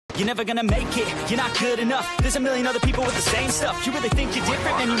you're never gonna make it. You're not good enough, there's a million other people with the same stuff. You really think you're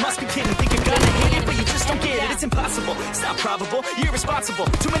different, man, you must be kidding. Think you're gonna hit it, but you just don't get it. It's impossible, it's not probable, you're irresponsible.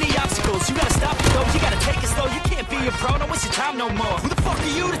 Too many obstacles, you gotta stop it though. You gotta take it slow, you can't be a pro, don't waste your time no more. Who the fuck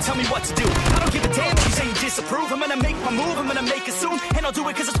are you to tell me what to do? I don't give a damn if you say you disapprove. I'm gonna make my move, I'm gonna make it soon. And I'll do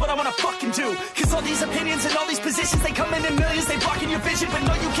it cause it's what I wanna fucking do. Cause all these opinions and all these positions, they come in millions, they blocking your vision. But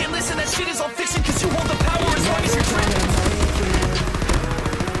no, you can't listen, that shit is all fiction. Cause you hold the power as long as you're dreaming.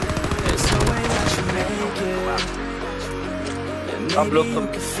 There's no way that you make it. And maybe you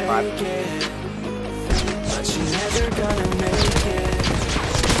can fake it, but you're never gonna make it.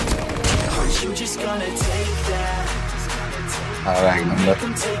 Or you just gonna take that.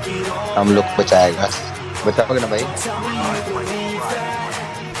 हम लोग बचाएगा बताओगे ना भाई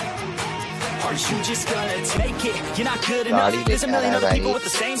Are you just gonna take it? You're not good enough. There's a million other people with the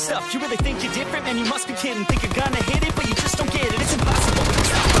same stuff. You really think you're different, man, you must be kidding. Think you're gonna hit it, but you just don't get it. It's impossible,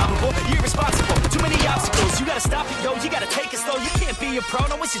 it's not probable, you're irresponsible. Too many obstacles, you gotta stop it, yo. You gotta take it slow, you can't be a pro,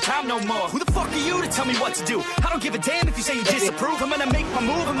 don't waste your time no more. Who the fuck are you to tell me what to do? I don't give a damn if you say you disapprove. I'm gonna make my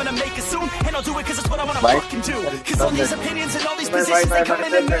move, I'm gonna make it soon. And I'll do it cause it's what I wanna fucking do. Cause all these opinions and all these positions, they come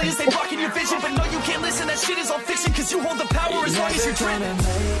in millions, they blocking your vision. But no, you can't listen, that shit is all fiction. Cause you hold the power as long as you're dreaming.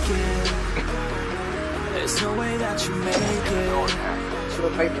 There's no way that you make it.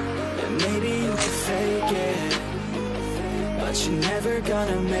 And maybe you can fake it, but you're never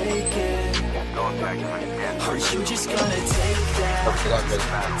gonna make it. Are you just gonna take that?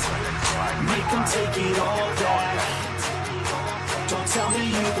 Make them take it all back. Don't tell me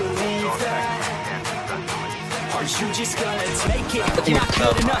you believe that. Are you just gonna take it? You're not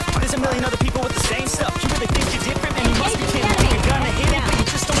good enough. There's a million other people with the same stuff. You really think you're different, and you must be kidding. Think you're gonna hit it, but you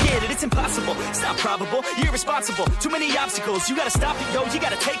just don't get it. It's impossible, it's not probable, you're irresponsible. Too many obstacles, you gotta stop it, yo. You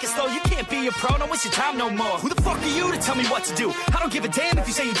gotta take it slow, you can't be a pro, don't waste your time no more. Who the fuck are you to tell me what to do? I don't give a damn if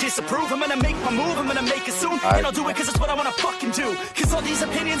you say you disapprove. I'm gonna make my move, I'm gonna make it soon. And I'll do it cause it's what I wanna fucking do. Cause all these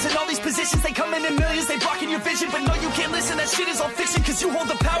opinions and all these positions, they come in millions, they blocking your vision. But no, you can't listen, that shit is all fiction. Cause you hold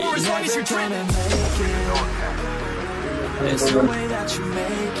the power as long as you're dreaming. There's no way that you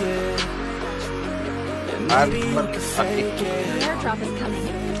make it. And maybe you can fake it. The airdrop is coming.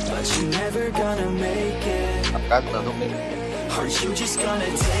 But you're never gonna make it. Are you just gonna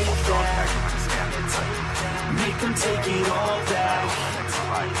take that? Make them take it all back.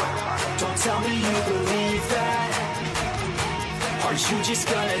 Don't tell me you believe that. Are you just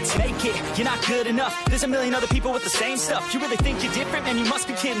gonna take it? You're not good enough. There's a million other people with the same stuff. You really think you're different, man, you must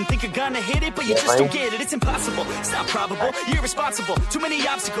be kidding. Think you're gonna hit it, but you just don't get it. It's impossible, it's not probable, you're irresponsible. Too many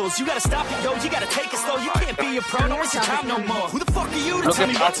obstacles, you gotta stop it, yo. You gotta take it slow, you can't be a pro, don't waste your time no more. Who the fuck are you to tell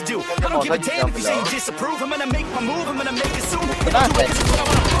me what to do? I don't give a damn if you say you disapprove. I'm gonna make my move, I'm gonna make it soon. And I'll do it cause it's what I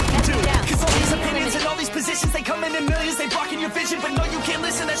wanna fucking do. Cause all these opinions and all these positions, they come in millions, they blocking your vision. But no, you can't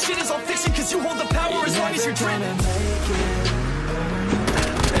listen, that shit is all fiction. Cause you hold the power as long as you're dreaming.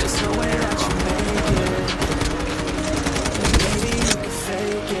 There's no way that you make it. And maybe you can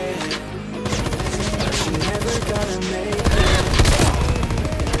fake it, but you're never gonna make it.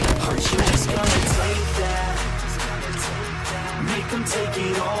 Are you just gonna take that? Make them take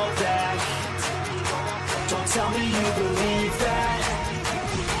it all back. Don't tell me you believe that.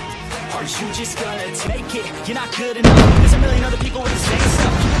 Are you just gonna take it? You're not good enough. There's a million other people with the same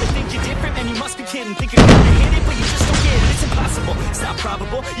stuff. You really think you're different, and you must be kidding. Think you're gonna hit it, but you just don't get it. It's impossible, it's not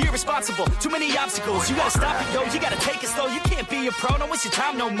probable, you're irresponsible. Too many obstacles, you gotta stop it, yo. You gotta take it slow, you can't be a pro, don't waste your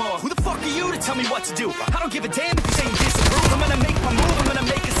time no more. Who the fuck are you to tell me what to do? I don't give a damn if you say you disapprove. I'm gonna make my move, I'm gonna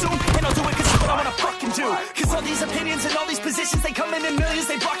make it soon. And I'll do it cause it's what I wanna fucking do. Cause all these opinions and all these positions, they come in millions,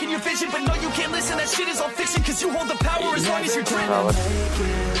 they blocking your vision. But no, you can't listen, that shit is all fiction. Cause you hold the power as long as you're dreaming.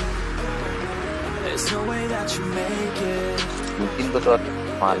 There's no way that you make it.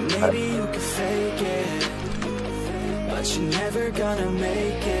 And maybe you can fake it, but you're never gonna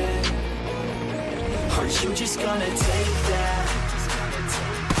make it. Are you just gonna take that?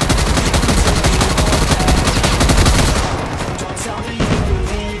 Don't tell me you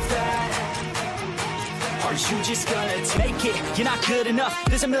believe that. Are you just gonna take it? You're not good enough.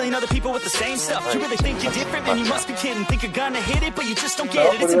 There's a million other people with the same stuff. You really think you're different, man, you must be kidding. Think you're gonna hit it, but you just don't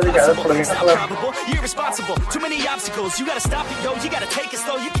get it. It's impossible, it's not probable, you're irresponsible. Too many obstacles, you gotta stop it, yo. You gotta take it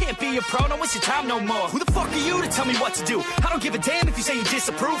slow, you can't be a pro, don't waste your time no more. Who the fuck are you to tell me what to do? I don't give a damn if you say you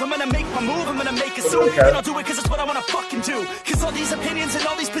disapprove. I'm gonna make my move, I'm gonna make it soon. And I'll do it cause it's what I wanna fucking do. Cause all these opinions and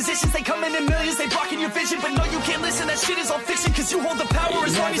all these positions, they come in millions, they blocking your vision. But no, you can't listen, that shit is all fiction. Cause you hold the power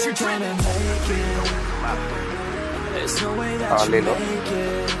as long as you're dreaming. There's no way that you make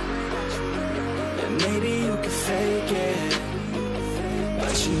it. And maybe you can fake it,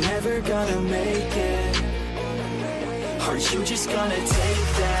 but you're never gonna make it. Are you just gonna take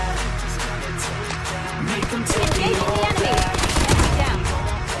that? Make them take it all back.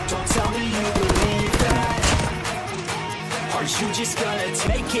 Don't tell me you believe that. Are you just gonna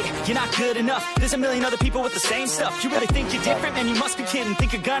take it? You're not good enough. There's a million other people with the same stuff. You really think you're different? Man, you must be kidding.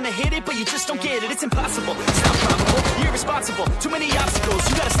 Think you're gonna hit it, but you just don't get it. It's impossible, it's not probable. You're irresponsible, too many obstacles.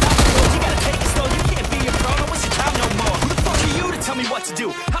 You gotta stop it, though. You gotta take it slow. You can't be a pro, don't waste your time no more. Who the fuck are you to tell me what to do?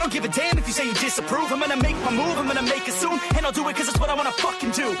 I don't give a damn if you say you disapprove. I'm gonna make my move, I'm gonna make it soon. And I'll do it cause it's what I wanna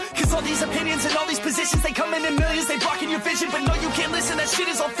fucking do. Cause all these opinions and all these positions, they come in millions. They blocking your vision, but no, you can't listen. That shit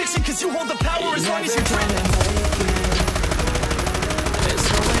is all fiction. Cause you hold the power as long as you're dreaming. There's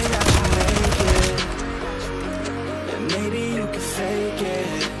no way that you make it. And maybe you can fake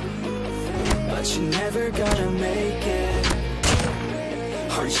it, but you're never gonna make it.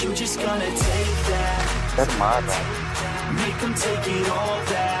 Are you just gonna take that? That's my bad. Make them take it all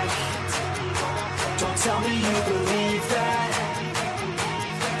back. Don't tell me you believe that.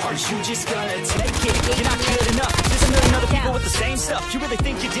 Are you just gonna take it? You're not good enough. There's a million other people with the same stuff. You really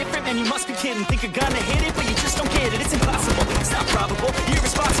think you're different? Man, you must be kidding. Think you're gonna hit it, but you just don't get it. It's impossible, it's not probable. You're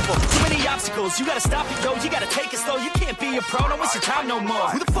irresponsible, too many obstacles. You gotta stop it, though. You gotta take it slow. You can't be a pro, don't waste your time no more.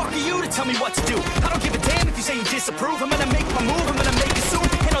 Who the fuck are you to tell me what to do? I don't give a damn if you say you disapprove. I'm gonna make my move, I'm gonna make it soon.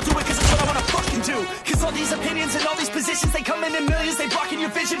 And I'll do it cause it's what I wanna fucking do. Cause all these opinions and all these positions, they come in millions. They blocking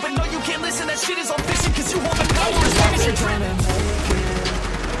your vision, but no, you can't listen. That shit is all fiction. Cause you hold the power as long as you're dreaming.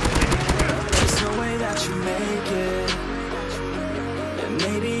 There's no way that you make it. And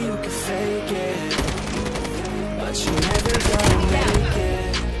maybe you can fake it, but you're never gonna make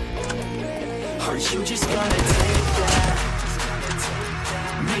it. Are you just gonna take that?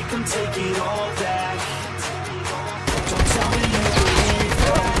 Make them take it all back. Don't tell me you believe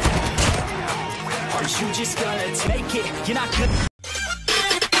that. Are you just gonna take it? You're not good.